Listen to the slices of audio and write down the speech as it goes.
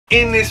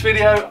In this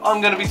video,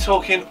 I'm going to be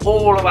talking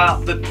all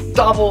about the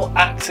double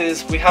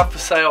axes we have for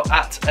sale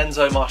at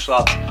Enso Martial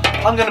Arts.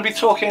 I'm going to be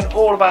talking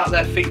all about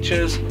their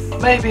features,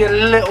 maybe a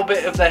little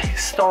bit of their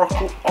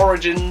historical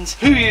origins,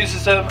 who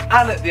uses them,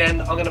 and at the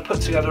end I'm going to put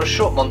together a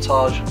short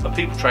montage of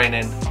people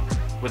training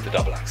with the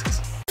double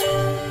axes.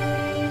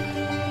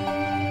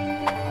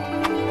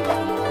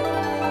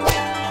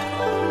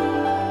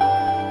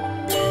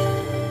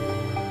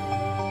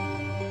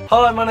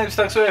 Hi, my name is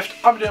Doug Swift.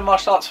 I've been doing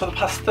martial arts for the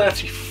past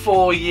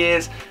 34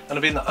 years and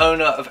I've been the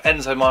owner of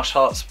Enso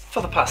Martial Arts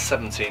for the past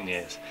 17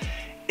 years.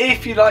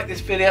 If you like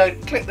this video,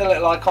 click the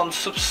little icon,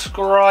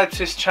 subscribe to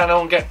this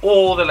channel and get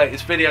all the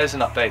latest videos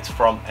and updates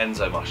from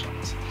Enso Martial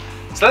Arts.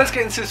 So let's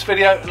get into this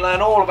video and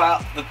learn all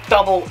about the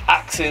double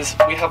axes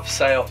we have for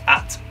sale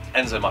at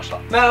Enso Martial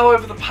Arts. Now,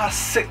 over the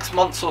past 6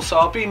 months or so,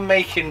 I've been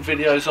making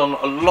videos on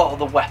a lot of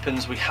the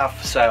weapons we have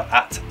for sale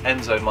at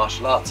Enso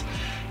Martial Arts.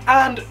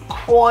 And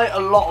quite a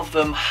lot of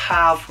them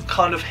have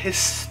kind of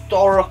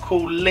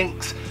historical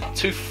links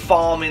to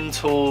farming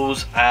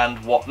tools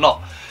and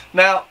whatnot.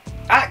 Now,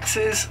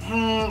 axes,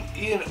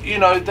 you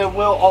know, there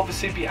will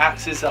obviously be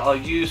axes that are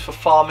used for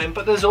farming,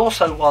 but there's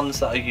also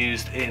ones that are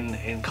used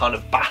in kind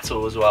of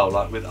battle as well,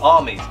 like with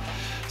armies.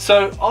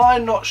 So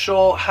I'm not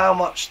sure how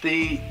much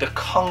the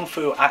Kung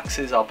Fu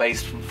axes are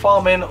based from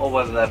farming or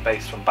whether they're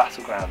based from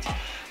battlegrounds.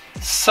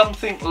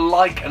 Something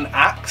like an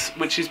axe,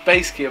 which is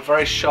basically a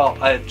very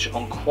sharp edge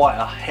on quite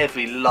a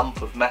heavy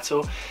lump of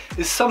metal,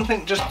 is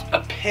something just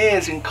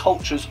appears in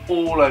cultures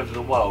all over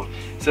the world.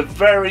 It's a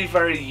very,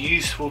 very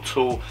useful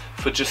tool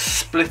for just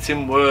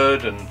splitting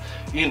wood and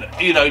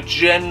you know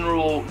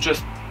general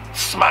just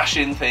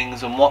smashing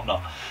things and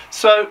whatnot.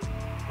 So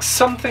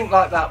something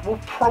like that will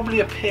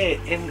probably appear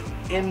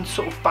in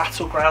sort of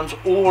battlegrounds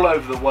all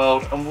over the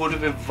world and would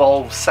have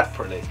evolved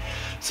separately.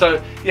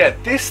 So yeah,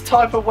 this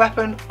type of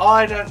weapon,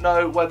 I don't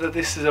know whether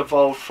this has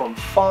evolved from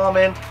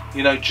farming,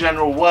 you know,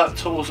 general work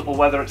tools, or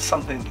whether it's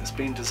something that's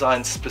been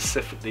designed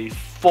specifically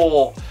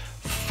for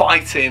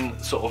fighting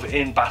sort of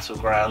in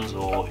battlegrounds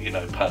or, you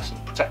know, personal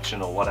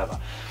protection or whatever.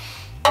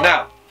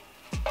 Now,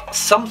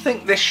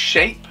 something this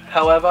shape,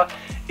 however,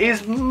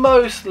 is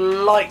most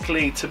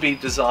likely to be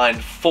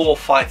designed for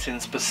fighting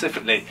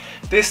specifically.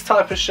 This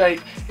type of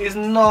shape is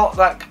not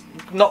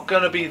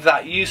going to be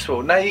that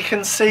useful. Now you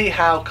can see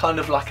how kind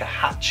of like a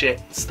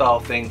hatchet style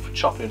thing for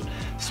chopping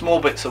small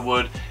bits of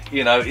wood,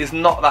 you know, is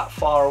not that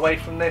far away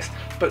from this,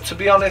 but to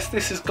be honest,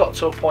 this has got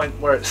to a point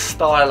where it's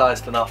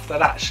stylized enough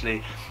that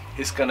actually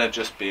it's going to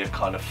just be a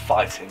kind of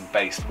fighting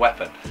based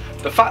weapon.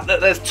 The fact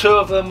that there's 2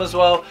 of them as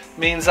well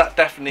means that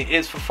definitely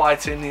is for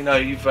fighting. You know,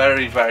 you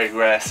very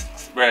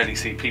rarely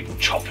see people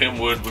chopping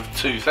wood with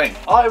 2 things.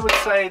 I would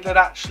say that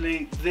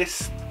actually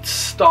this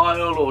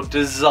style or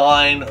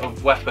design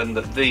of weapon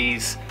that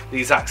these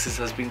axes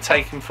has been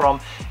taken from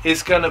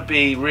is going to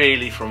be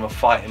really from a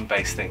fighting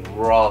based thing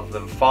rather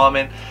than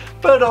farming,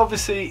 but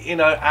obviously, you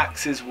know,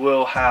 axes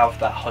will have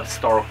that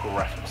historical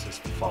references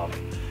to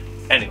farming.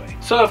 Anyway,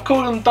 so I've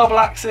called them double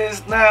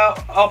axes. Now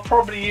I'll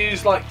probably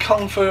use like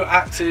Kung Fu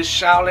axes,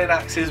 Shaolin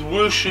axes,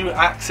 Wushu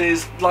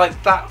axes.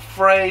 Like that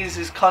phrase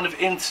is kind of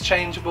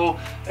interchangeable,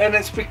 and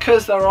it's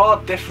because there are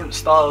different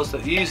styles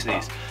that use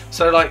these.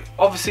 So like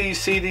obviously you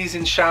see these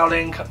in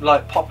Shaolin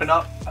like popping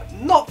up.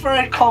 Not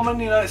very common,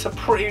 you know, it's a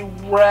pretty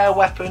rare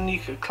weapon. You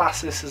could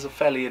class this as a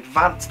fairly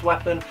advanced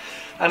weapon,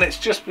 and it's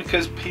just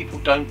because people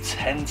don't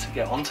tend to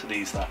get onto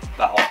these that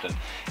often.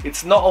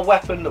 It's not a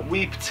weapon that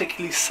we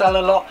particularly sell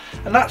a lot,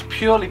 and that's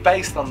purely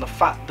based on the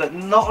fact that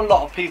not a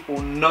lot of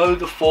people know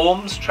the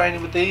forms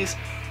training with these,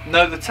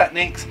 know the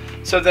techniques,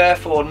 so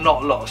therefore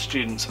not a lot of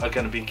students are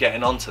going to be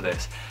getting onto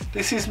this.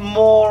 This is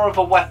more of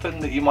a weapon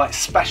that you might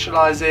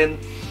specialize in,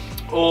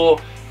 or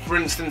for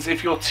instance,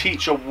 if your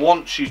teacher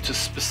wants you to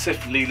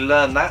specifically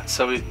learn that,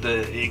 so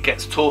it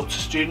gets taught to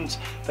students,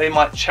 they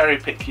might cherry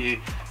pick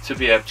you to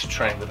be able to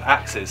train with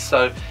axes.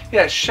 So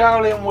yeah,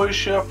 Shaolin,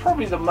 Wushu are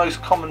probably the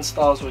most common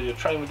styles where you're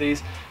training with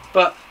these,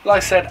 but like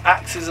I said,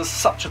 axes are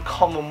such a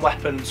common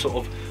weapon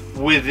sort of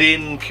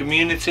within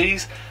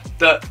communities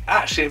that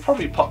actually it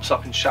probably pops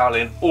up in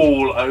Shaolin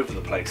all over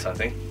the place, I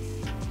think.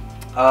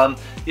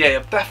 Yeah,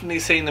 I've definitely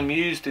seen them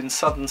used in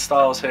southern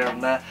styles here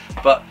and there,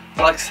 but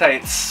like I say,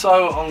 it's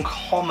so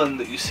uncommon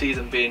that you see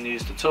them being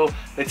used at all.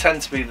 They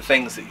tend to be the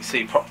things that you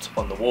see propped up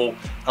on the wall,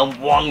 and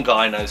one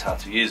guy knows how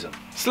to use them.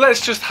 So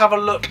let's just have a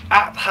look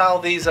at how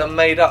these are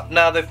made up.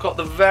 Now they've got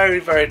the very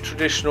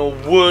traditional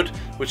wood,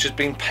 which has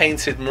been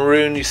painted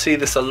maroon. You see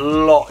this a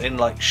lot in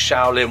like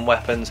Shaolin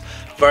weapons.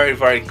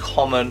 Very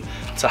common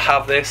to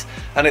have this,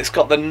 and it's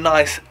got the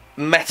nice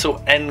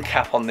metal end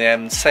cap on the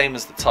end, same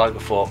as the tiger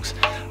forks,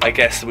 I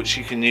guess, which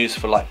you can use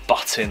for like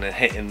butting and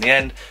hitting the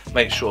end,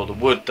 make sure the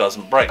wood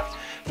doesn't break.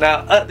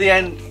 Now at the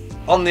end,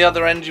 on the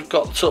other end, you've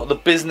got sort of the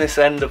business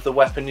end of the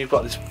weapon. You've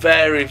got this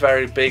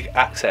very big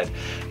axe head.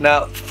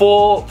 Now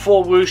for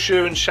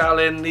Wushu and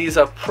Shaolin, these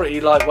are pretty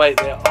lightweight.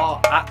 They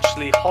are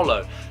actually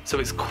hollow, so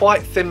it's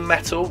quite thin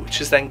metal, which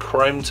is then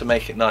chromed to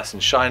make it nice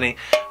and shiny,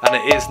 and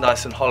it is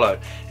nice and hollow.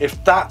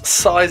 If that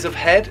size of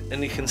head,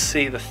 and you can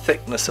see the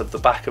thickness of the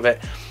back of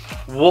it,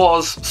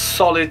 was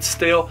solid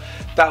steel,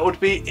 that would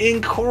be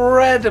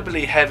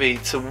incredibly heavy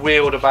to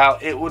wield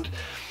about. It would,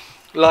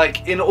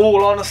 like, in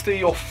all honesty,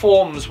 your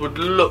forms would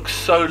look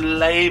so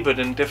laboured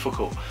and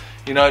difficult.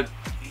 You know,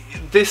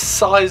 this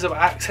size of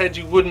axe head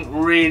you wouldn't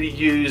really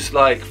use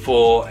like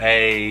for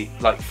a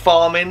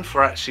farming,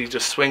 for actually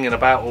just swinging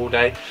about all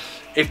day.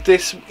 If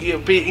this, it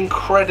would be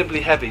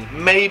incredibly heavy,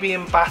 maybe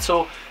in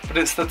battle, but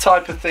it's the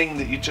type of thing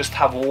that you just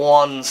have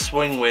one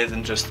swing with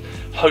and just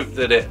hope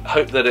that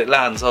it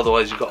lands.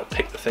 Otherwise, you've got to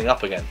pick the thing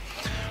up again.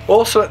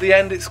 Also, at the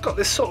end, it's got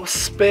this sort of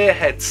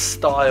spearhead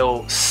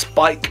style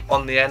spike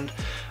on the end,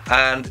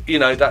 and you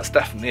know, that's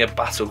definitely a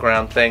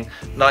battleground thing.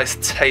 Nice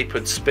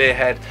tapered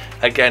spearhead,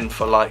 again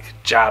for like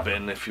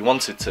jabbing if you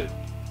wanted to.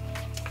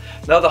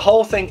 Now the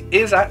whole thing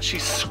is actually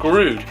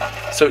screwed,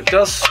 so it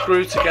does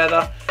screw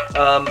together,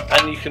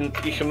 and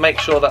you can make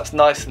sure that's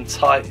nice and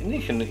tight, and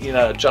you can, you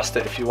know, adjust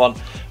it if you want.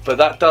 But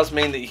that does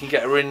mean that you can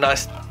get a really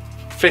nice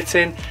fit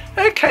in.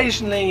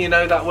 Occasionally, you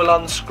know, that will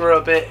unscrew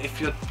a bit if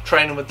you're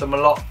training with them a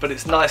lot, but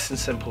it's nice and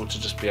simple to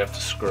just be able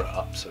to screw it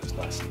up so it's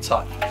nice and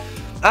tight.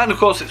 And of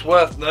course, it's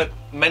worth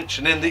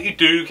mentioning that you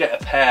do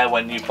get a pair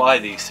when you buy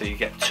these, so you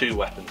get 2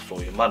 weapons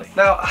for your money.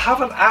 Now, I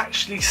haven't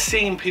actually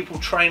seen people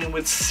training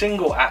with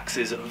single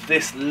axes of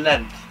this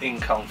length in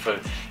Kung Fu.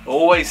 It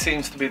always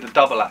seems to be the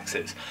double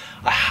axes.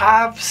 I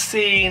have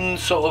seen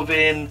sort of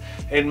in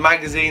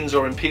magazines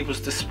or in people's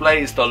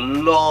displays the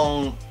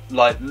long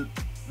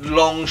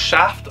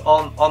shaft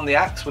on the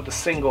axe with the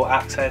single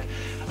axe head,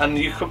 and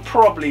you could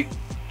probably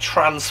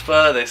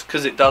transfer this,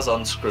 because it does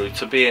unscrew,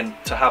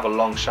 to have a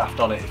long shaft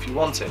on it if you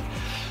wanted.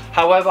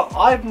 However,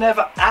 I've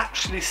never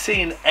actually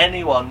seen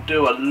anyone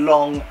do a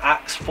long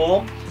axe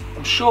form.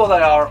 I'm sure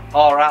they are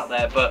out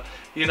there, but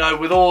you know,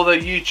 with all the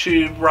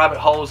YouTube rabbit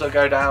holes I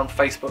go down,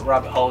 Facebook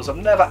rabbit holes, I've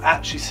never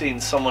actually seen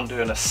someone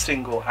doing a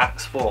single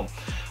axe form.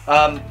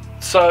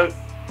 So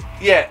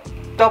yeah,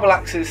 double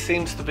axes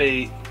seems to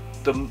be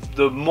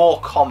the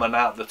more common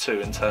out of the two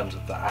in terms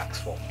of the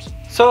axe forms.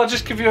 So I'll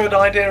just give you an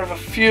idea of a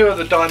few of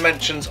the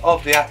dimensions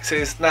of the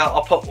axes. Now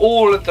I'll put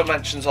all the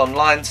dimensions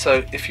online,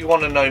 so if you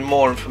want to know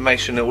more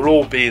information, it will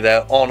all be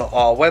there on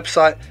our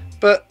website.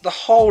 But the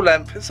whole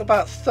length is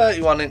about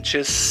 31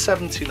 inches,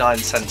 79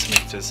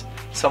 centimeters,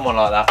 something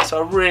like that.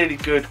 So a really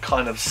good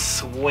kind of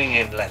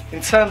swinging length.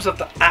 In terms of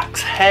the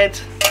axe head,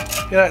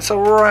 you know, it's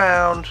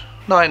around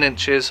 9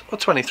 inches or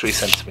 23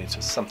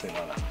 centimeters, something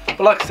like that. But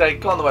like I say,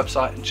 go on the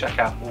website and check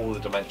out all the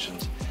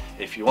dimensions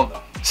if you want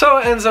them. So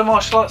at Enso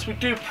Martial Arts, we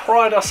do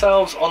pride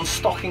ourselves on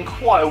stocking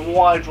quite a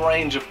wide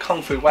range of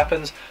Kung Fu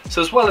weapons.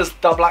 So as well as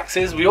double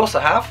axes, we also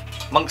have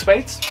monk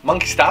spades,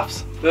 monkey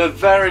staffs, the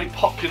very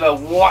popular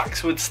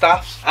waxwood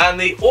staffs, and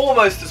the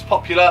almost as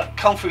popular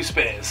Kung Fu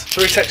spears,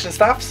 3-section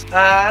staffs,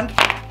 and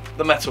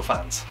the metal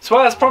fans. So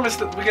as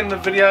promised at the beginning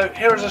of the video,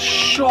 here is a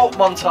short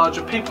montage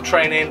of people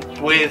training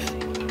with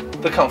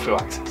the Kung Fu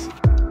axes.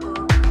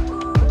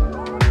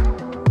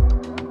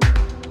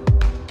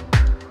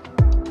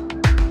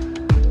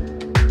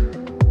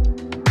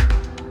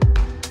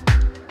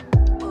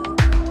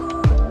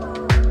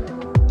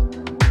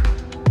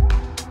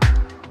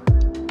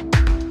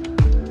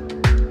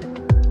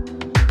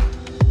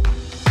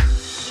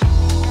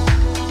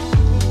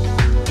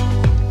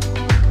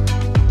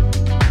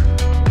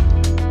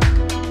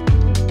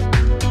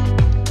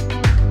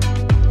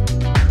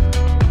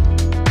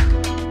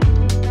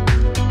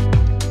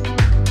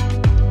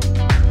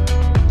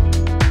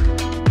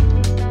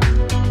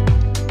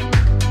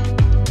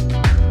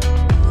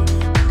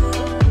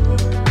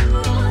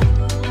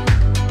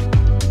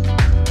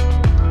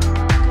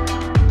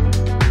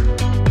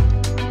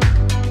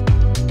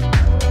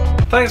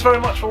 Thanks very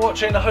much for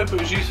watching. I hope it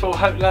was useful. I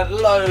hope you learned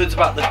loads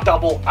about the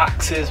double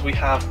axes we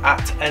have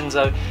at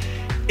Enso.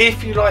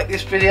 If you like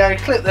this video,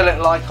 click the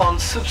little icon,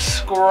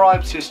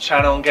 subscribe to his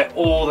channel and get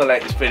all the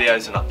latest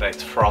videos and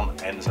updates from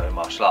Enso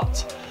Martial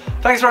Arts.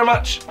 Thanks very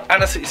much,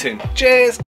 and I'll see you soon. Cheers!